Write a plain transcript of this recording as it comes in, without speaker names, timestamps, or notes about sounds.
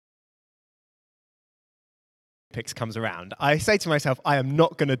Olympics comes around, I say to myself, I am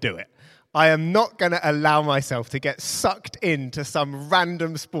not going to do it. I am not going to allow myself to get sucked into some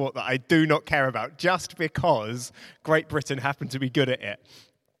random sport that I do not care about just because Great Britain happen to be good at it.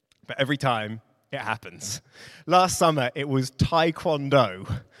 But every time it happens. Last summer, it was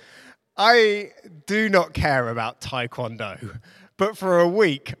Taekwondo. I do not care about Taekwondo, but for a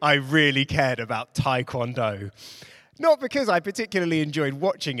week, I really cared about Taekwondo. Not because I particularly enjoyed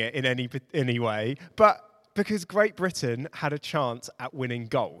watching it in any way, but because Great Britain had a chance at winning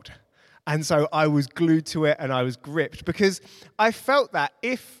gold. And so I was glued to it and I was gripped because I felt that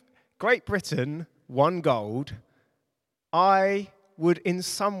if Great Britain won gold, I would in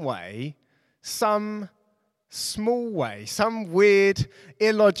some way, some small way, some weird,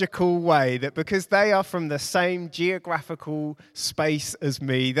 illogical way, that because they are from the same geographical space as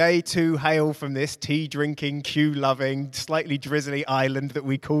me, they too hail from this tea-drinking, queue-loving, slightly drizzly island that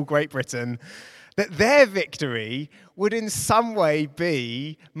we call Great Britain, that their victory would in some way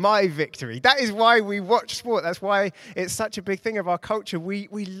be my victory. That is why we watch sport. That's why it's such a big thing of our culture. We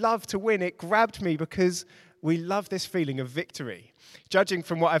love to win. It grabbed me because we love this feeling of victory. Judging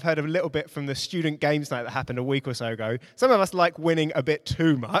from what I've heard a little bit from the student games night that happened a week or so ago, some of us like winning a bit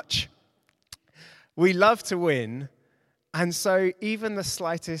too much. We love to win, and so even the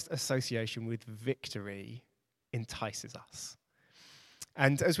slightest association with victory entices us.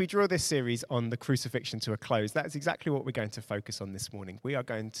 And as we draw this series on the crucifixion to a close, that's exactly what we're going to focus on this morning. We are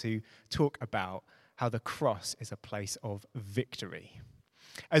going to talk about how the cross is a place of victory.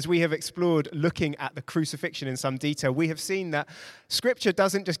 As we have explored looking at the crucifixion in some detail, we have seen that Scripture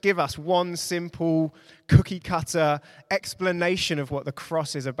doesn't just give us one simple cookie-cutter explanation of what the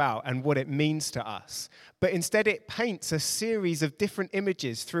cross is about and what it means to us, but instead it paints a series of different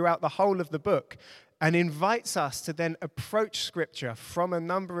images throughout the whole of the book and invites us to then approach Scripture from a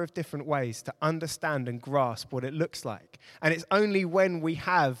number of different ways to understand and grasp what it looks like. And it's only when we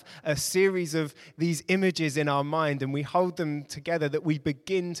have a series of these images in our mind and we hold them together that we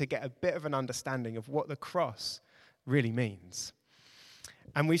begin to get a bit of an understanding of what the cross really means.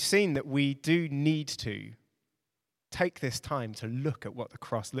 And we've seen that we do need to take this time to look at what the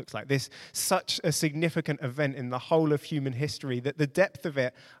cross looks like. This such a significant event in the whole of human history that the depth of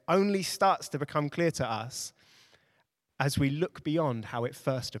it only starts to become clear to us as we look beyond how it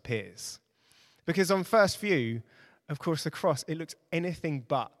first appears. Because on first view, of course, the cross, it looks anything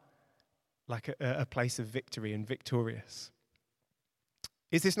but like a place of victory and victorious.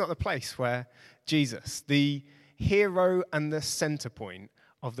 Is this not the place where Jesus, the hero and the center point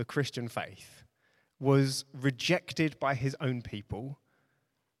of the Christian faith, was rejected by his own people,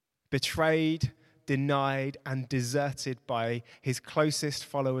 betrayed, denied, and deserted by his closest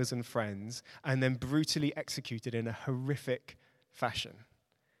followers and friends, and then brutally executed in a horrific fashion?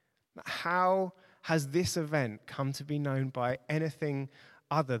 How has this event come to be known by anything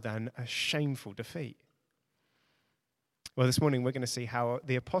other than a shameful defeat? Well, this morning we're going to see how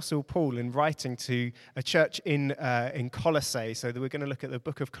the Apostle Paul, in writing to a church in Colossae, so that we're going to look at the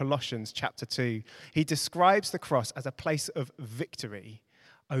book of Colossians chapter 2, he describes the cross as a place of victory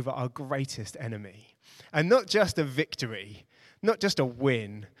over our greatest enemy. And not just a victory, not just a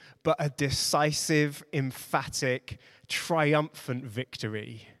win, but a decisive, emphatic, triumphant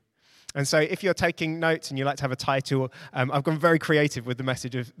victory. And so if you're taking notes and you like to have a title, I've gone very creative with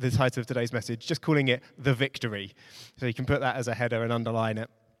the title of today's message, just calling it The Victory. So you can put that as a header and underline it.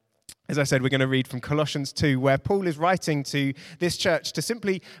 As I said, we're going to read from Colossians 2, where Paul is writing to this church to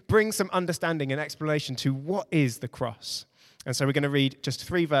simply bring some understanding and explanation to what is the cross. And so we're going to read just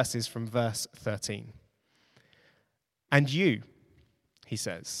 3 verses from verse 13. And you, he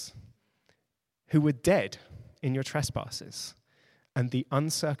says, who were dead in your trespasses and the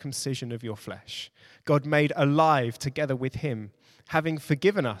uncircumcision of your flesh, God made alive together with him, having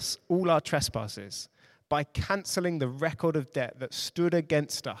forgiven us all our trespasses by cancelling the record of debt that stood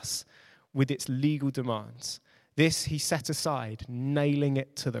against us with its legal demands. This he set aside, nailing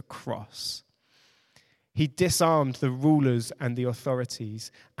it to the cross. He disarmed the rulers and the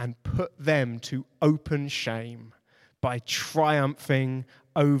authorities and put them to open shame by triumphing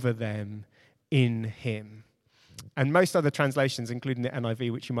over them in him. And most other translations, including the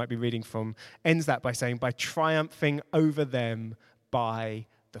NIV, which you might be reading from, ends that by saying, by triumphing over them by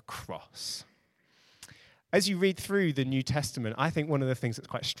the cross. As you read through the New Testament, I think one of the things that's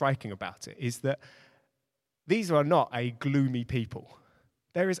quite striking about it is that these are not a gloomy people.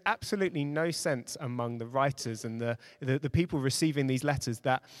 There is absolutely no sense among the writers and the people receiving these letters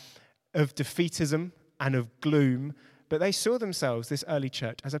that of defeatism and of gloom. But they saw themselves, this early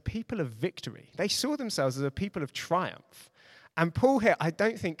church, as a people of victory. They saw themselves as a people of triumph. And Paul here, I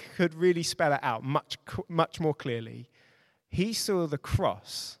don't think, could really spell it out much more clearly. He saw the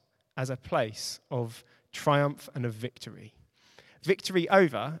cross as a place of triumph and of victory. Victory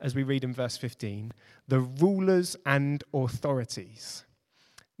over, as we read in verse 15, the rulers and authorities.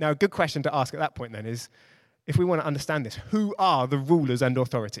 Now, a good question to ask at that point then is, if we want to understand this, who are the rulers and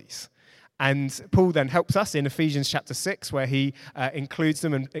authorities? And Paul then helps us in Ephesians chapter 6, where he includes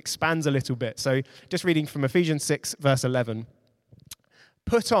them and expands a little bit. So just reading from Ephesians 6, verse 11.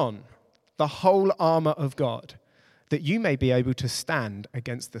 Put on the whole armor of God, that you may be able to stand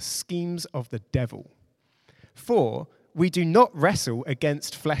against the schemes of the devil. For we do not wrestle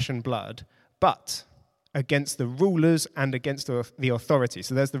against flesh and blood, but against the rulers and against the authorities.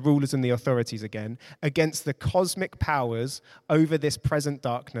 So there's the rulers and the authorities again. Against the cosmic powers over this present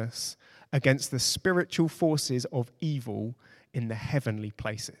darkness, against the spiritual forces of evil in the heavenly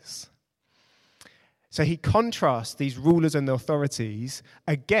places. So he contrasts these rulers and the authorities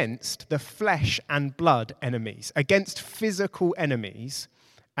against the flesh and blood enemies, against physical enemies,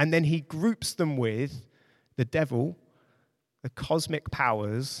 and then he groups them with the devil, the cosmic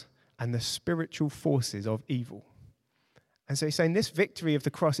powers, and the spiritual forces of evil. And so he's saying this victory of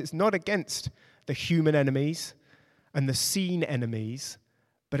the cross, it's not against the human enemies and the seen enemies,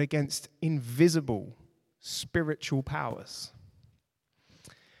 but against invisible spiritual powers.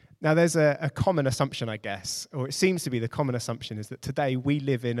 Now, there's a common assumption, I guess, or it seems to be the common assumption, is that today we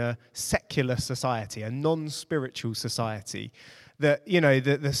live in a secular society, a non-spiritual society. That, you know,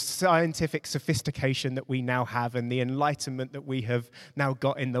 the scientific sophistication that we now have and the enlightenment that we have now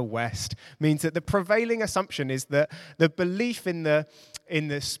got in the West means that the prevailing assumption is that the belief in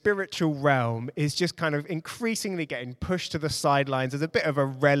the spiritual realm is just kind of increasingly getting pushed to the sidelines as a bit of a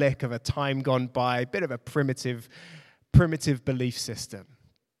relic of a time gone by, a bit of a primitive belief system.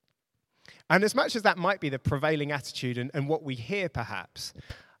 And as much as that might be the prevailing attitude and what we hear perhaps,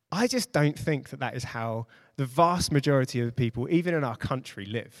 I just don't think that is how the vast majority of the people, even in our country,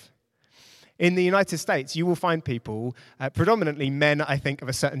 live. In the United States, you will find people, predominantly men, I think, of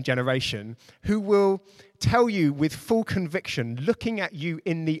a certain generation, who will tell you with full conviction, looking at you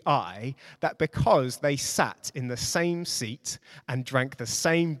in the eye, that because they sat in the same seat and drank the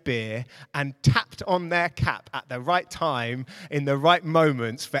same beer and tapped on their cap at the right time in the right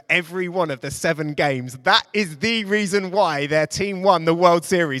moments for every one of the 7 games, that is the reason why their team won the World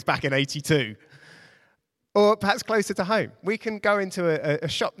Series back in '82. Or perhaps closer to home. We can go into a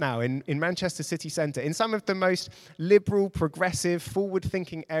shop now in Manchester city centre, in some of the most liberal, progressive,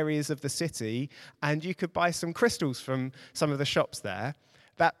 forward-thinking areas of the city, and you could buy some crystals from some of the shops there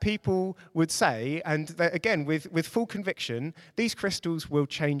that people would say, and that, again, with full conviction, these crystals will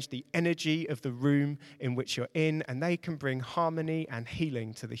change the energy of the room in which you're in, and they can bring harmony and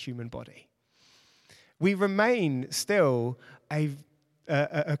healing to the human body. We remain still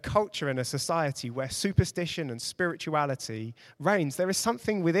a culture and a society where superstition and spirituality reigns. There is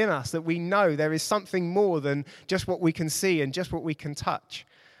something within us that we know there is something more than just what we can see and just what we can touch.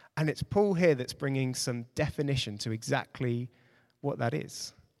 And it's Paul here that's bringing some definition to exactly what that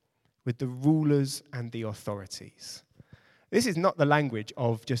is, with the rulers and the authorities. This is not the language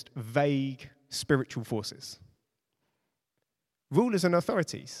of just vague spiritual forces. Rulers and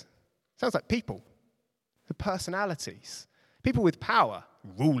authorities sounds like people, the personalities. People with power,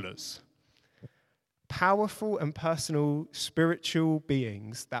 rulers. Powerful and personal spiritual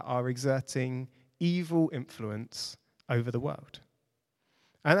beings that are exerting evil influence over the world.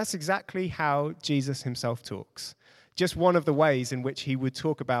 And that's exactly how Jesus himself talks. Just one of the ways in which he would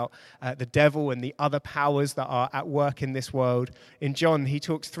talk about the devil and the other powers that are at work in this world. In John, he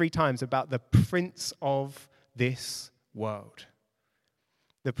talks 3 times about the prince of this world.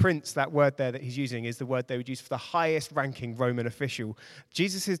 The prince, that word there that he's using, is the word they would use for the highest ranking Roman official.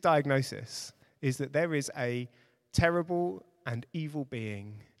 Jesus' diagnosis is that there is a terrible and evil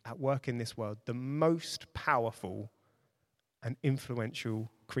being at work in this world, the most powerful and influential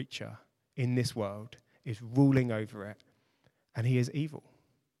creature in this world is ruling over it, and he is evil.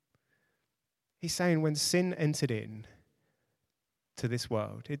 He's saying when sin entered in to this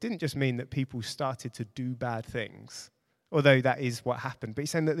world, it didn't just mean that people started to do bad things, although that is what happened. But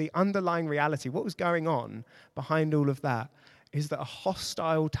he's saying that the underlying reality, what was going on behind all of that, is that a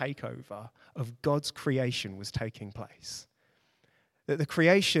hostile takeover of God's creation was taking place. That the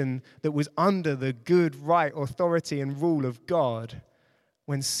creation that was under the good, right, authority and rule of God,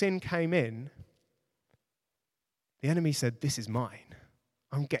 when sin came in, the enemy said, "This is mine.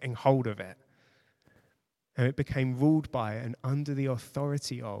 I'm getting hold of it." And it became ruled by and under the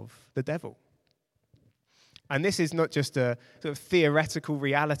authority of the devil. And this is not just a sort of theoretical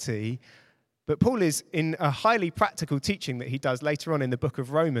reality. But Paul is in a highly practical teaching that he does later on in the book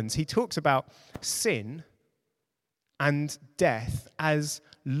of Romans. He talks about sin and death as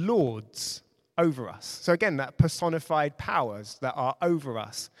lords over us. So again, that personified powers that are over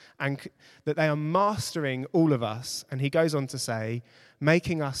us and that they are mastering all of us. And he goes on to say,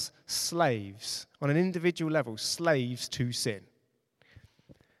 making us slaves on an individual level, slaves to sin.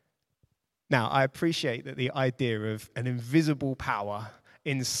 Now, I appreciate that the idea of an invisible power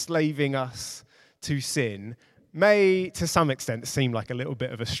enslaving us to sin may, to some extent, seem like a little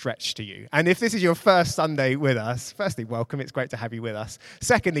bit of a stretch to you. And if this is your first Sunday with us, firstly, welcome. It's great to have you with us.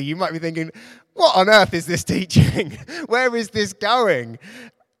 Secondly, you might be thinking, what on earth is this teaching? Where is this going?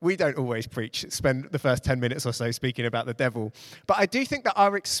 We don't always spend the first 10 minutes or so speaking about the devil. But I do think that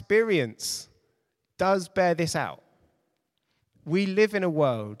our experience does bear this out. We live in a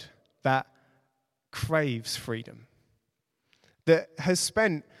world that craves freedom, that has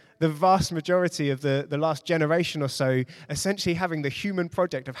spent the vast majority of the last generation or so essentially having the human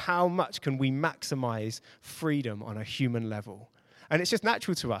project of how much can we maximize freedom on a human level. And it's just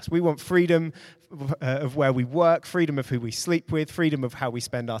natural to us. We want freedom of where we work, freedom of who we sleep with, freedom of how we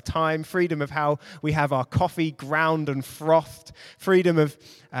spend our time, freedom of how we have our coffee ground and frothed, freedom of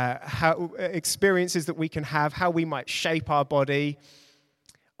how experiences that we can have, how we might shape our body.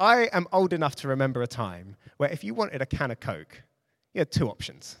 I am old enough to remember a time where if you wanted a can of Coke, you had two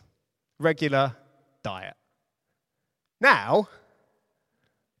options: regular, diet. Now,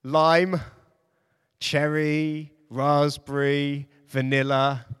 lime, cherry, raspberry,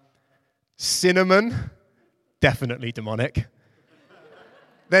 vanilla, cinnamon, definitely demonic.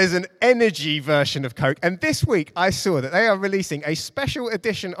 There's an energy version of Coke. And this week I saw that they are releasing a special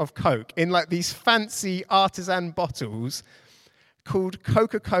edition of Coke in like these fancy artisan bottles called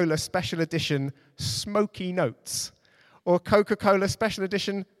Coca-Cola Special Edition Smoky Notes, or Coca-Cola Special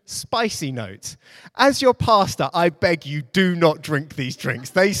Edition Spicy Notes. As your pastor, I beg you, do not drink these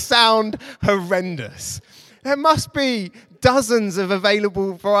drinks. They sound horrendous. There must be dozens of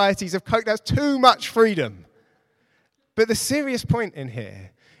available varieties of Coke. That's too much freedom. But the serious point in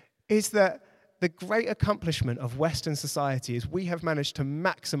here is that the great accomplishment of Western society is we have managed to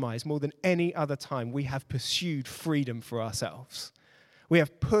maximize more than any other time. We have pursued freedom for ourselves. We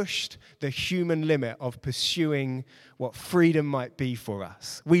have pushed the human limit of pursuing what freedom might be for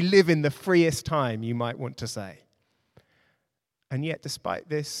us. We live in the freest time, you might want to say. And yet, despite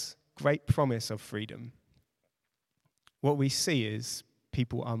this great promise of freedom, what we see is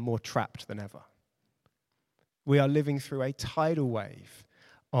people are more trapped than ever. We are living through a tidal wave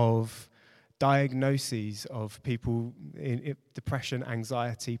of diagnoses of people in depression,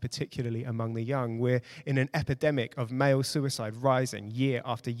 anxiety, particularly among the young. We're in an epidemic of male suicide rising year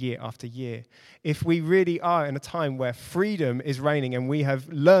after year after year. If we really are in a time where freedom is reigning and we have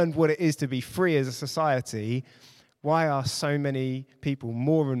learned what it is to be free as a society, why are so many people,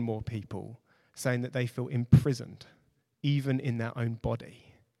 more and more people, saying that they feel imprisoned, even in their own body?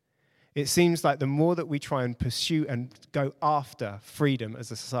 It seems like the more that we try and pursue and go after freedom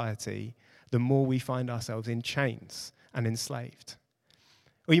as a society, the more we find ourselves in chains and enslaved.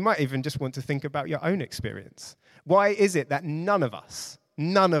 Or you might even just want to think about your own experience. Why is it that none of us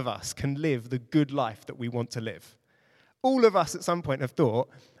can live the good life that we want to live? All of us at some point have thought,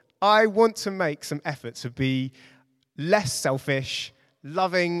 I want to make some effort to be less selfish,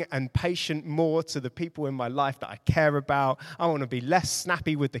 loving and patient more to the people in my life that I care about. I want to be less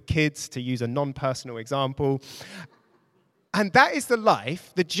snappy with the kids, to use a non-personal example. And that is the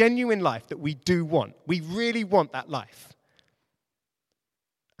life, the genuine life that we do want. We really want that life.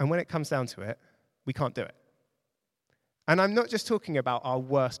 And when it comes down to it, we can't do it. And I'm not just talking about our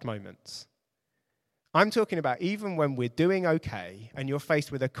worst moments. I'm talking about even when we're doing okay and you're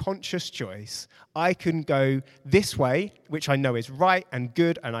faced with a conscious choice, I can go this way, which I know is right and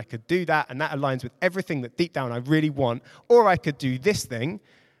good, and I could do that, and that aligns with everything that deep down I really want, or I could do this thing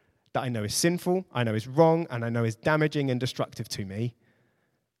that I know is sinful, I know is wrong, and I know is damaging and destructive to me.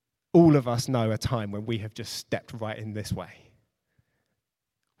 All of us know a time when we have just stepped right in this way.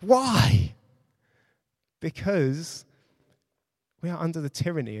 Why? Because we are under the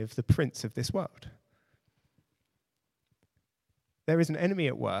tyranny of the prince of this world. There is an enemy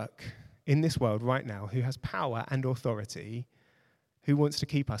at work in this world right now who has power and authority, who wants to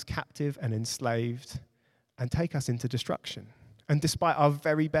keep us captive and enslaved and take us into destruction. And despite our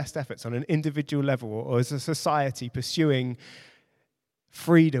very best efforts on an individual level or as a society pursuing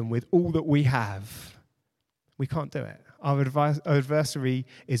freedom with all that we have, we can't do it. Our adversary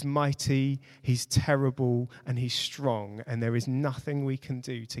is mighty, he's terrible, and he's strong, and there is nothing we can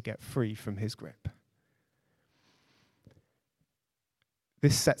do to get free from his grip.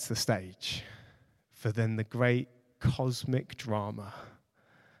 This sets the stage for then the great cosmic drama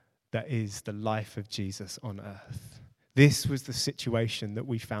that is the life of Jesus on earth. This was the situation that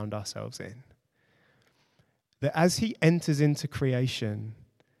we found ourselves in. That as he enters into creation,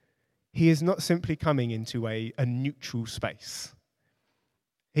 he is not simply coming into a neutral space.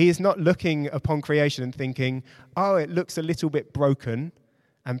 He is not looking upon creation and thinking, oh, it looks a little bit broken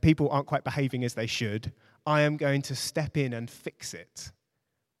and people aren't quite behaving as they should. I am going to step in and fix it.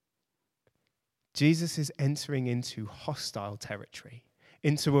 Jesus is entering into hostile territory,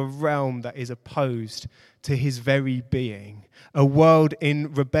 into a realm that is opposed to his very being, a world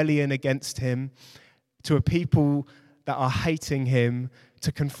in rebellion against him, to a people that are hating him,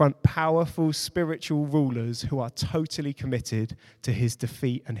 to confront powerful spiritual rulers who are totally committed to his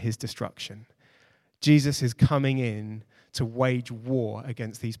defeat and his destruction. Jesus is coming in to wage war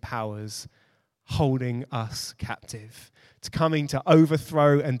against these powers holding us captive. It's coming to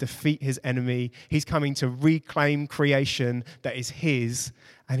overthrow and defeat his enemy. He's coming to reclaim creation that is his,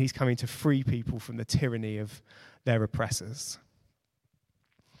 and he's coming to free people from the tyranny of their oppressors.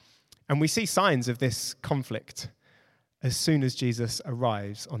 And we see signs of this conflict as soon as Jesus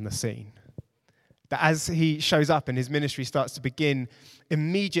arrives on the scene. That as he shows up and his ministry starts to begin,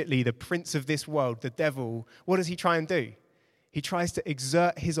 immediately the prince of this world, the devil, what does he try and do? He tries to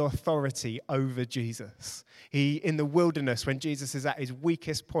exert his authority over Jesus. In the wilderness, when Jesus is at his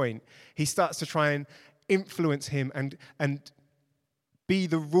weakest point, he starts to try and influence him and be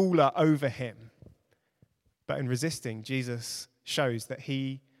the ruler over him. But in resisting, Jesus shows that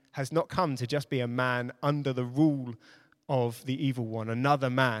he has not come to just be a man under the rule of the evil one, another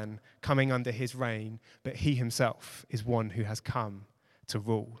man coming under his reign, but he himself is one who has come to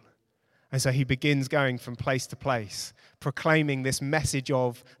rule. And so he begins going from place to place, proclaiming this message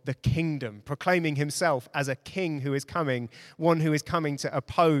of the kingdom, proclaiming himself as a king who is coming, one who is coming to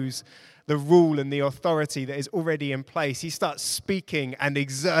oppose the rule and the authority that is already in place. He starts speaking and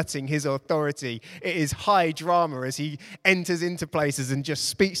exerting his authority. It is high drama as he enters into places and just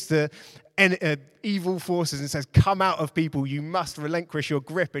speaks to evil forces and says, come out of people, you must relinquish your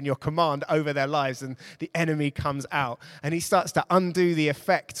grip and your command over their lives. And the enemy comes out and he starts to undo the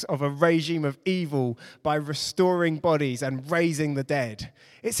effects of a regime of evil by restoring bodies and raising the dead.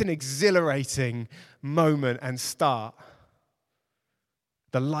 It's an exhilarating moment and start.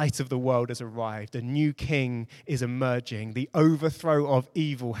 The light of the world has arrived. A new king is emerging. The overthrow of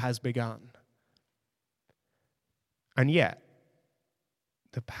evil has begun. And yet,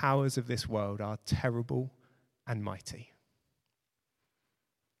 the powers of this world are terrible and mighty.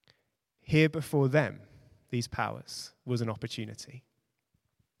 Here before them, these powers, was an opportunity.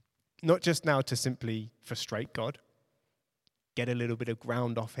 Not just now to simply frustrate God, get a little bit of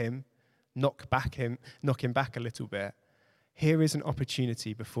ground off him, knock him back a little bit. Here is an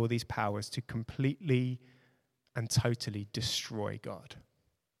opportunity before these powers to completely and totally destroy God.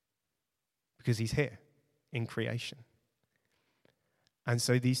 Because he's here in creation. And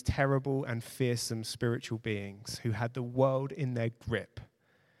so these terrible and fearsome spiritual beings who had the world in their grip,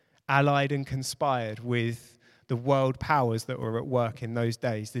 allied and conspired with the world powers that were at work in those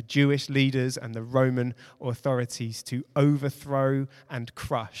days, the Jewish leaders and the Roman authorities, to overthrow and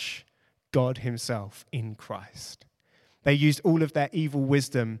crush God himself in Christ. They used all of their evil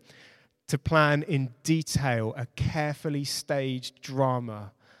wisdom to plan in detail a carefully staged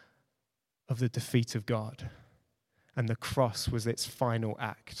drama of the defeat of God. And the cross was its final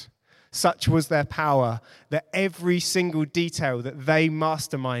act. Such was their power that every single detail that they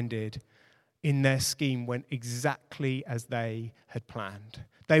masterminded in their scheme went exactly as they had planned.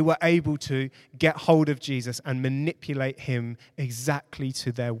 They were able to get hold of Jesus and manipulate him exactly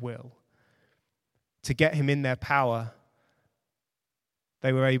to their will. To get him in their power,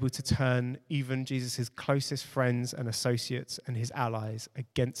 they were able to turn even Jesus' closest friends and associates and his allies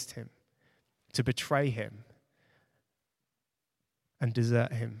against him, to betray him and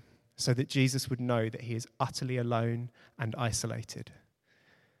desert him, so that Jesus would know that he is utterly alone and isolated.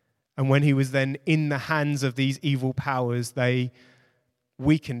 And when he was then in the hands of these evil powers, they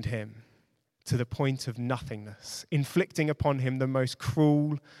weakened him to the point of nothingness, inflicting upon him the most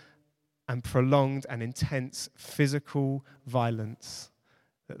cruel and prolonged and intense physical violence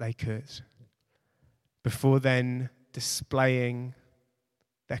that they could, before then displaying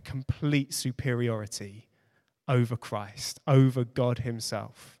their complete superiority over Christ, over God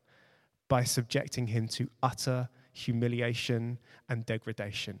himself, by subjecting him to utter humiliation and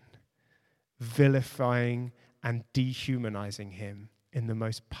degradation, vilifying and dehumanizing him in the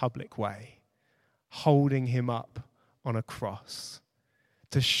most public way, holding him up on a cross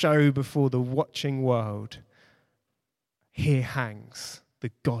to show before the watching world, here hangs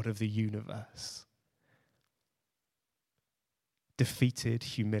the God of the universe. Defeated,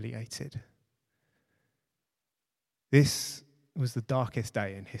 humiliated. This was the darkest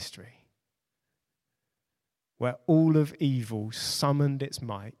day in history, where all of evil summoned its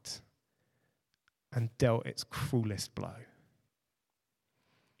might and dealt its cruelest blow.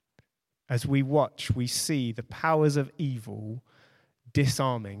 As we watch, we see the powers of evil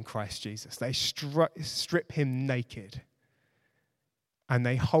disarming Christ Jesus. They strip him naked and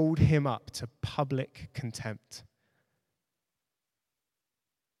they hold him up to public contempt,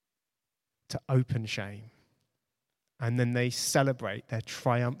 to open shame. And then they celebrate their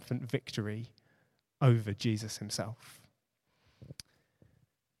triumphant victory over Jesus himself.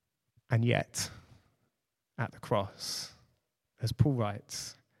 And yet, at the cross, as Paul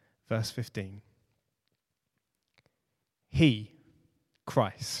writes, verse 15, he,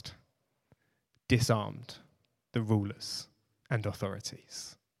 Christ, disarmed the rulers and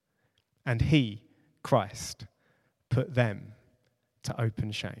authorities. And he, Christ, put them to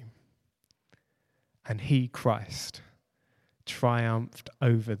open shame. And he, Christ, triumphed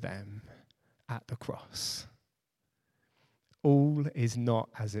over them at the cross. All is not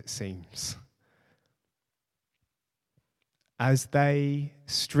as it seems. As they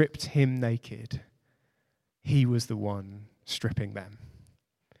stripped him naked, he was the one stripping them,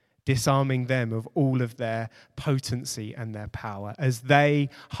 disarming them of all of their potency and their power. As they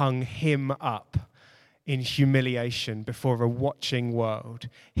hung him up in humiliation before a watching world,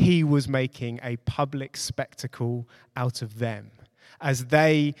 he was making a public spectacle out of them. As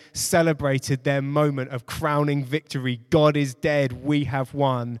they celebrated their moment of crowning victory, God is dead, we have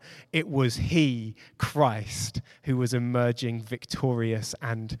won, it was he, Christ, who was emerging victorious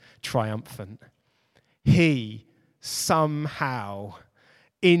and triumphant. He somehow,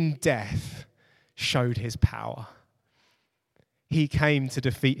 in death, showed his power. He came to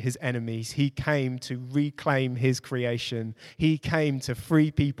defeat his enemies. He came to reclaim his creation. He came to free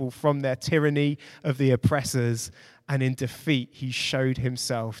people from their tyranny of the oppressors. And in defeat, he showed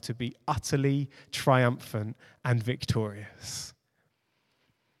himself to be utterly triumphant and victorious.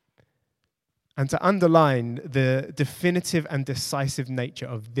 And to underline the definitive and decisive nature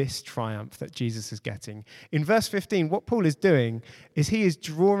of this triumph that Jesus is getting, in verse 15, what Paul is doing is he is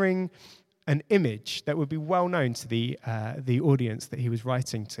drawing an image that would be well known to the audience that he was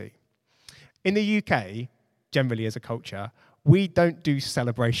writing to. In the UK, generally as a culture, we don't do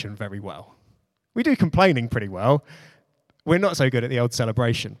celebration very well. We do complaining pretty well. We're not so good at the old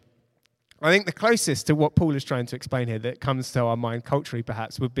celebration. I think the closest to what Paul is trying to explain here that comes to our mind culturally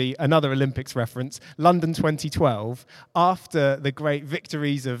perhaps would be another Olympics reference, London 2012. After the great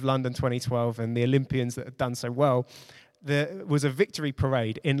victories of London 2012 and the Olympians that had done so well, there was a victory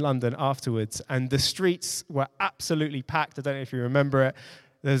parade in London afterwards, and the streets were absolutely packed. I don't know if you remember it.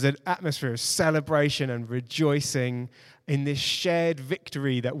 There's an atmosphere of celebration and rejoicing in this shared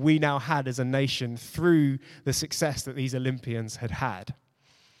victory that we now had as a nation through the success that these Olympians had had.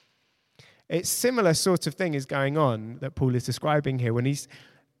 It's similar sort of thing is going on that Paul is describing here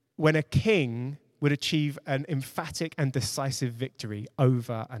when a king would achieve an emphatic and decisive victory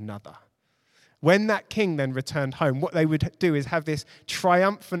over another. When that king then returned home, what they would do is have this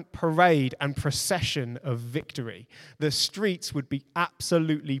triumphant parade and procession of victory. The streets would be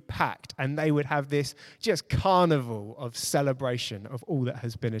absolutely packed, and they would have this just carnival of celebration of all that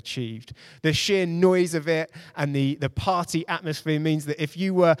has been achieved. The sheer noise of it and the party atmosphere means that if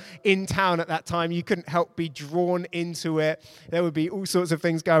you were in town at that time, you couldn't help be drawn into it. There would be all sorts of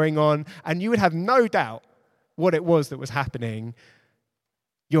things going on, and you would have no doubt what it was that was happening.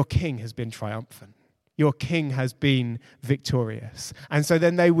 Your king has been triumphant. Your king has been victorious. And so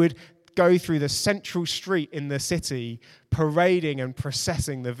then they would go through the central street in the city, parading and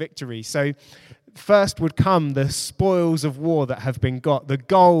processing the victory. So first would come the spoils of war that have been got, the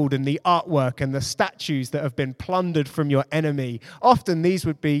gold and the artwork and the statues that have been plundered from your enemy. Often these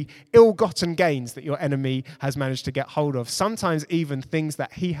would be ill-gotten gains that your enemy has managed to get hold of. Sometimes even things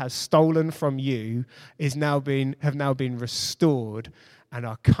that he has stolen from you have now been restored and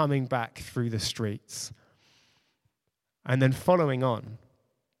are coming back through the streets. And then following on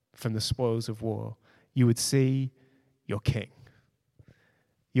from the spoils of war, you would see your king.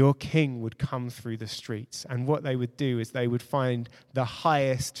 Your king would come through the streets, and what they would do is they would find the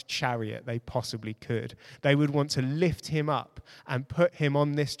highest chariot they possibly could. They would want to lift him up and put him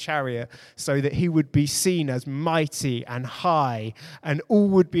on this chariot so that he would be seen as mighty and high, and all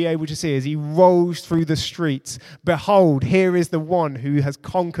would be able to see as he rolls through the streets, behold, here is the one who has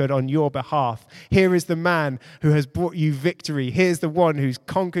conquered on your behalf. Here is the man who has brought you victory. Here's the one who's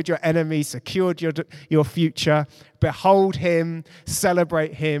conquered your enemy, secured your future. Behold him,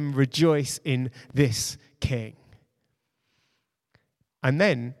 celebrate him, rejoice in this king. And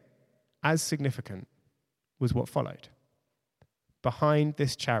then, as significant, was what followed. Behind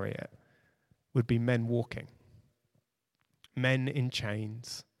this chariot would be men walking, men in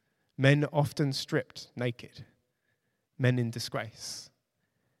chains, men often stripped naked, men in disgrace.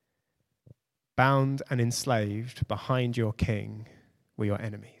 Bound and enslaved behind your king were your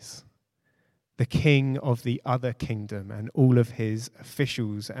enemies. The king of the other kingdom and all of his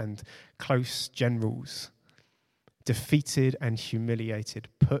officials and close generals, defeated and humiliated,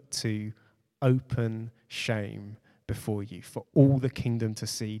 put to open shame before you, for all the kingdom to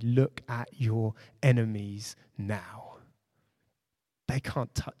see. Look at your enemies now. They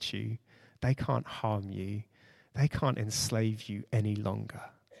can't touch you. They can't harm you. They can't enslave you any longer.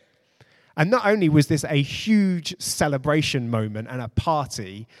 And not only was this a huge celebration moment and a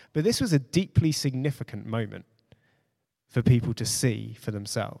party, but this was a deeply significant moment for people to see for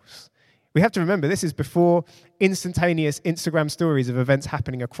themselves. We have to remember, this is before instantaneous Instagram stories of events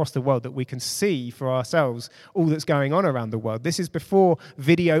happening across the world that we can see for ourselves all that's going on around the world. This is before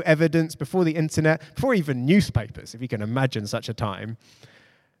video evidence, before the internet, before even newspapers, if you can imagine such a time.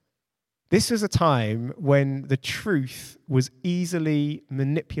 This was a time when the truth was easily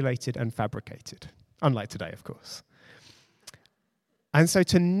manipulated and fabricated, unlike today, of course. And so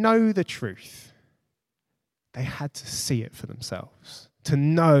to know the truth, they had to see it for themselves. To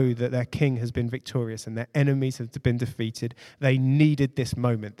know that their king has been victorious and their enemies have been defeated, they needed this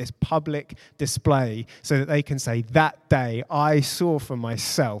moment, this public display, so that they can say, that day I saw for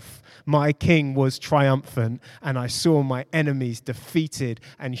myself, my king was triumphant, and I saw my enemies defeated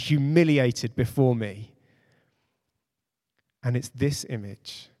and humiliated before me. And it's this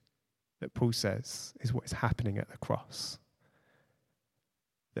image that Paul says is what is happening at the cross.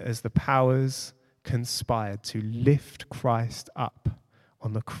 That as the powers conspired to lift Christ up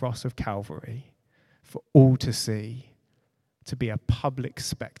on the cross of Calvary for all to see, to be a public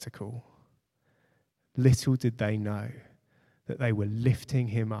spectacle, little did they know that they were lifting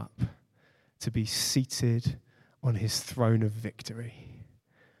him up to be seated on his throne of victory.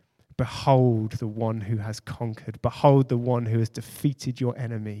 Behold the one who has conquered. Behold the one who has defeated your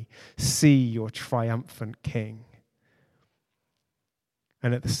enemy. See your triumphant king.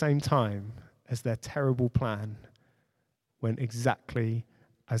 And at the same time as their terrible plan went exactly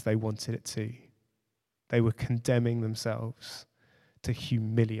as they wanted it to, they were condemning themselves to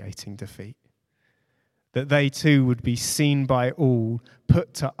humiliating defeat. That they too would be seen by all,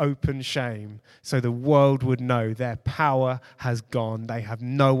 put to open shame, so the world would know their power has gone, they have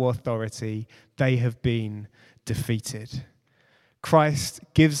no authority, they have been defeated. Christ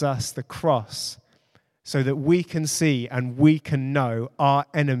gives us the cross so that we can see and we can know our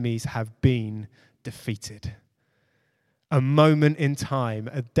enemies have been defeated. A moment in time,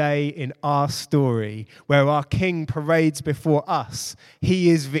 a day in our story where our King parades before us. He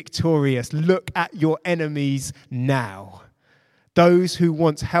is victorious. Look at your enemies now. Those who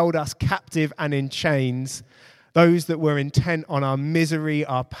once held us captive and in chains, those that were intent on our misery,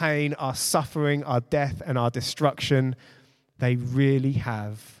 our pain, our suffering, our death, and our destruction, they really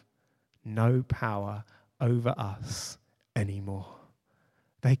have no power over us anymore.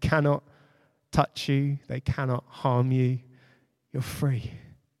 They cannot touch you. They cannot harm you. You're free.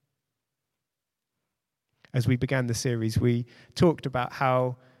 As we began the series, we talked about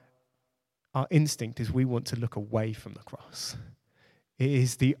how our instinct is we want to look away from the cross. It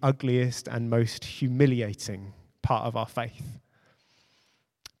is the ugliest and most humiliating part of our faith.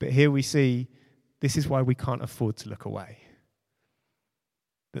 But here we see this is why we can't afford to look away.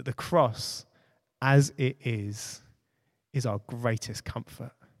 That the cross, as it is our greatest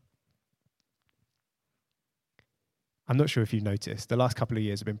comfort. I'm not sure if you've noticed, the last couple of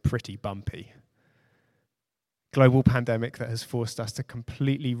years have been pretty bumpy. Global pandemic that has forced us to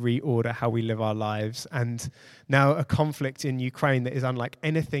completely reorder how we live our lives, and now a conflict in Ukraine that is unlike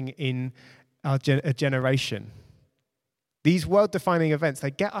anything in a generation. These world-defining events,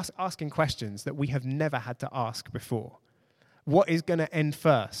 they get us asking questions that we have never had to ask before. What is going to end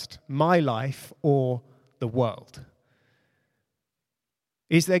first, my life or the world?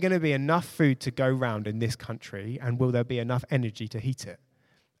 Is there going to be enough food to go round in this country, and will there be enough energy to heat it?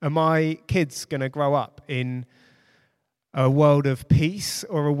 Are my kids going to grow up in a world of peace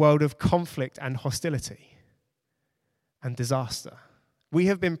or a world of conflict and hostility and disaster? We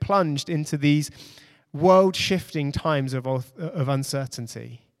have been plunged into these world-shifting times of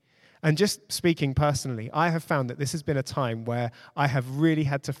uncertainty. And just speaking personally, I have found that this has been a time where I have really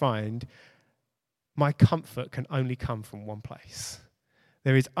had to find my comfort can only come from one place.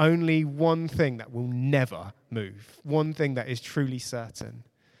 There is only one thing that will never move, one thing that is truly certain.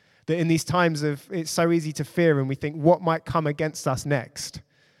 That in these times of, it's so easy to fear and we think, what might come against us next?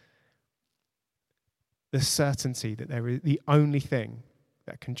 The certainty that there is the only thing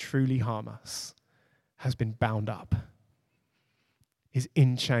that can truly harm us has been bound up, is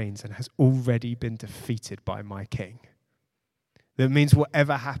in chains and has already been defeated by my King. That means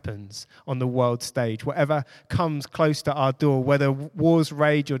whatever happens on the world stage, whatever comes close to our door, whether wars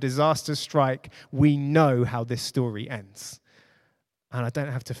rage or disasters strike, we know how this story ends. And I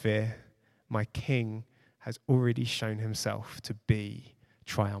don't have to fear. My King has already shown himself to be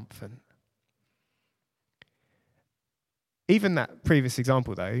triumphant. Even that previous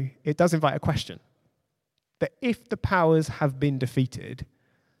example, though, it does invite a question. That if the powers have been defeated,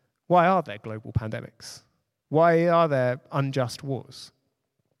 why are there global pandemics? Why are there unjust wars?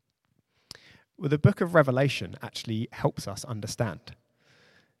 Well, the book of Revelation actually helps us understand,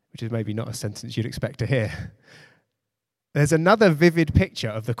 which is maybe not a sentence you'd expect to hear. There's another vivid picture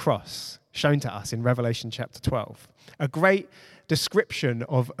of the cross shown to us in Revelation chapter 12. A great description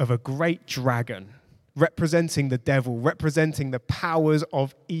of a great dragon representing the devil, representing the powers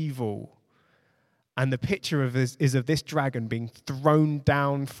of evil. And the picture of this is of this dragon being thrown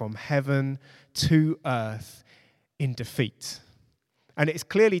down from heaven to earth in defeat. And it's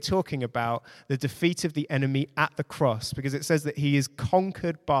clearly talking about the defeat of the enemy at the cross, because it says that he is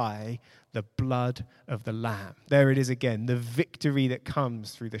conquered by the blood of the Lamb. There it is again, the victory that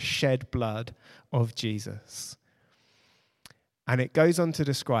comes through the shed blood of Jesus. And it goes on to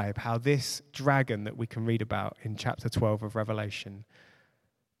describe how this dragon that we can read about in chapter 12 of Revelation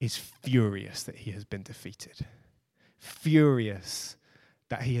is furious that he has been defeated. Furious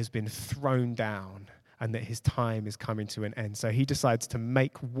that he has been thrown down and that his time is coming to an end. So he decides to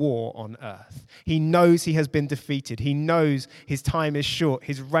make war on earth. He knows he has been defeated. He knows his time is short.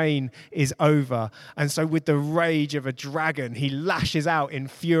 His reign is over. And so with the rage of a dragon, he lashes out in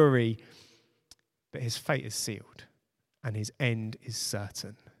fury. But his fate is sealed and his end is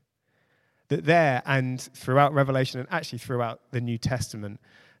certain. That there and throughout Revelation and actually throughout the New Testament,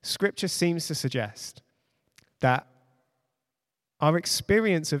 Scripture seems to suggest that our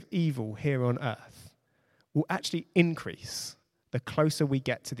experience of evil here on earth will actually increase the closer we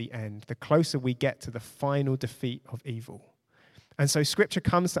get to the end, the closer we get to the final defeat of evil. And so Scripture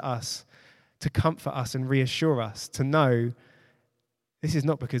comes to us to comfort us and reassure us to know this is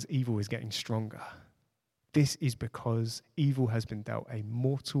not because evil is getting stronger. This is because evil has been dealt a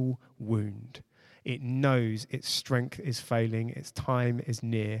mortal wound. It knows its strength is failing, its time is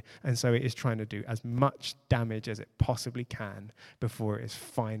near, and so it is trying to do as much damage as it possibly can before it is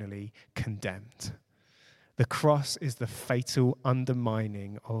finally condemned. The cross is the fatal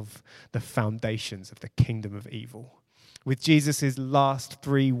undermining of the foundations of the kingdom of evil. With Jesus' last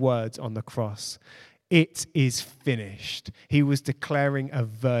 3 words on the cross, it is finished. He was declaring a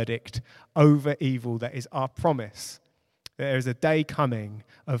verdict over evil that is our promise. There is a day coming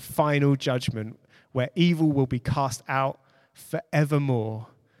of final judgment where evil will be cast out forevermore,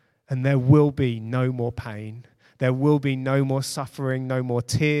 and there will be no more pain. There will be no more suffering, no more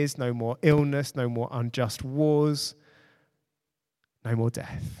tears, no more illness, no more unjust wars, no more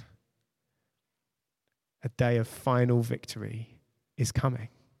death. A day of final victory is coming.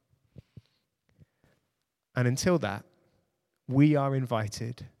 And until that, we are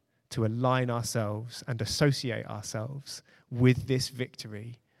invited to align ourselves and associate ourselves with this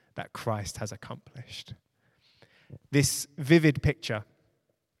victory that Christ has accomplished. This vivid picture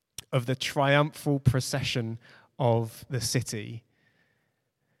of the triumphal procession of the city,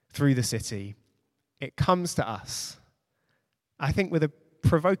 through the city, it comes to us, I think, with a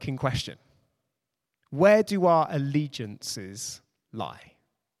provoking question. Where do our allegiances lie?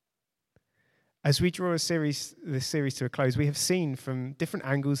 As we draw this series to a close, we have seen from different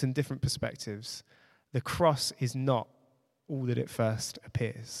angles and different perspectives, the cross is not all that it first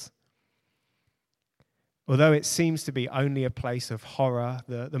appears. Although it seems to be only a place of horror,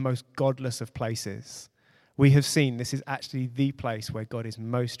 the most godless of places, we have seen this is actually the place where God is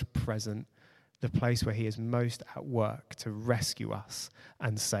most present, the place where he is most at work to rescue us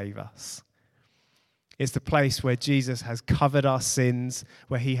and save us. It's the place where Jesus has covered our sins,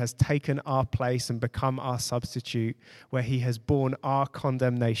 where he has taken our place and become our substitute, where he has borne our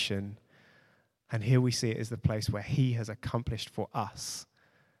condemnation. And here we see it as the place where he has accomplished for us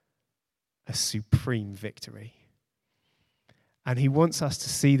a supreme victory. And he wants us to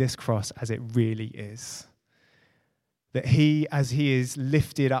see this cross as it really is. That he, as he is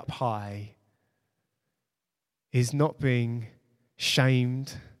lifted up high, is not being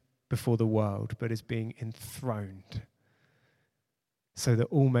shamed before the world, but is being enthroned. so that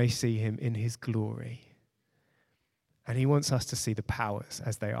all may see him in his glory. And he wants us to see the powers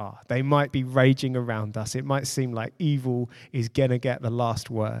as they are. They might be raging around us. It might seem like evil is going to get the last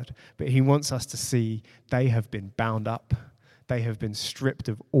word. But he wants us to see they have been bound up. They have been stripped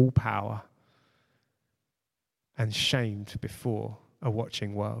of all power and shamed before a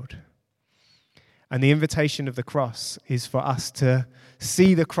watching world. And the invitation of the cross is for us to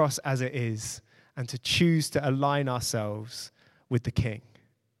see the cross as it is and to choose to align ourselves with the King,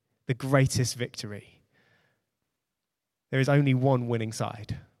 the greatest victory. There is only one winning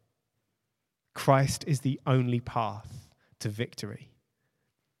side. Christ is the only path to victory.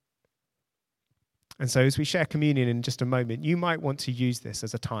 And so as we share communion in just a moment, you might want to use this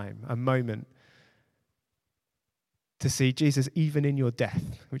as a time, a moment to see Jesus even in your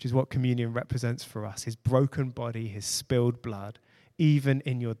death, which is what communion represents for us, his broken body, his spilled blood, even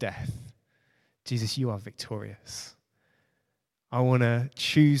in your death. Jesus, you are victorious. I want to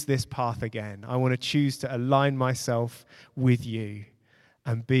choose this path again. I want to choose to align myself with you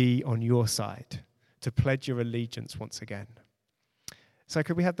and be on your side, to pledge your allegiance once again. So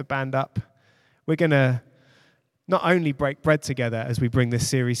could we have the band up? We're going to not only break bread together as we bring this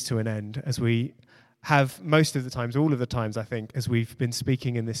series to an end, as we have most of the times, all of the times, I think, as we've been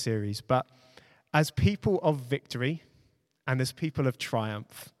speaking in this series, but as people of victory and as people of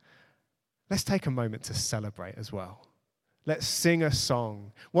triumph, let's take a moment to celebrate as well. Let's sing a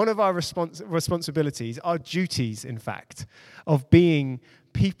song. One of our responsibilities, our duties, in fact, of being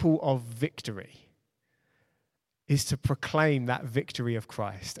people of victory is to proclaim that victory of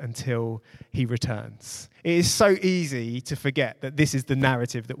Christ until he returns. It is so easy to forget that this is the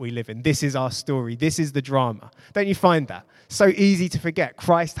narrative that we live in. This is our story. This is the drama. Don't you find that? So easy to forget.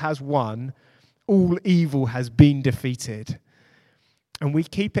 Christ has won. All evil has been defeated. And we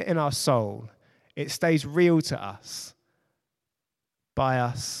keep it in our soul. It stays real to us by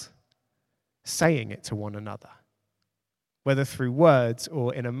us saying it to one another, whether through words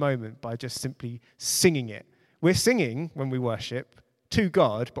or in a moment by just simply singing it. We're singing when we worship to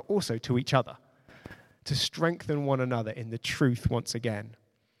God, but also to each other, to strengthen one another in the truth once again.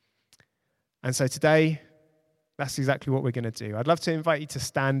 And so today, that's exactly what we're going to do. I'd love to invite you to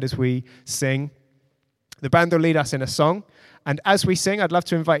stand as we sing. The band will lead us in a song. And as we sing, I'd love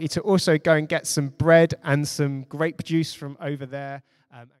to invite you to also go and get some bread and some grape juice from over there.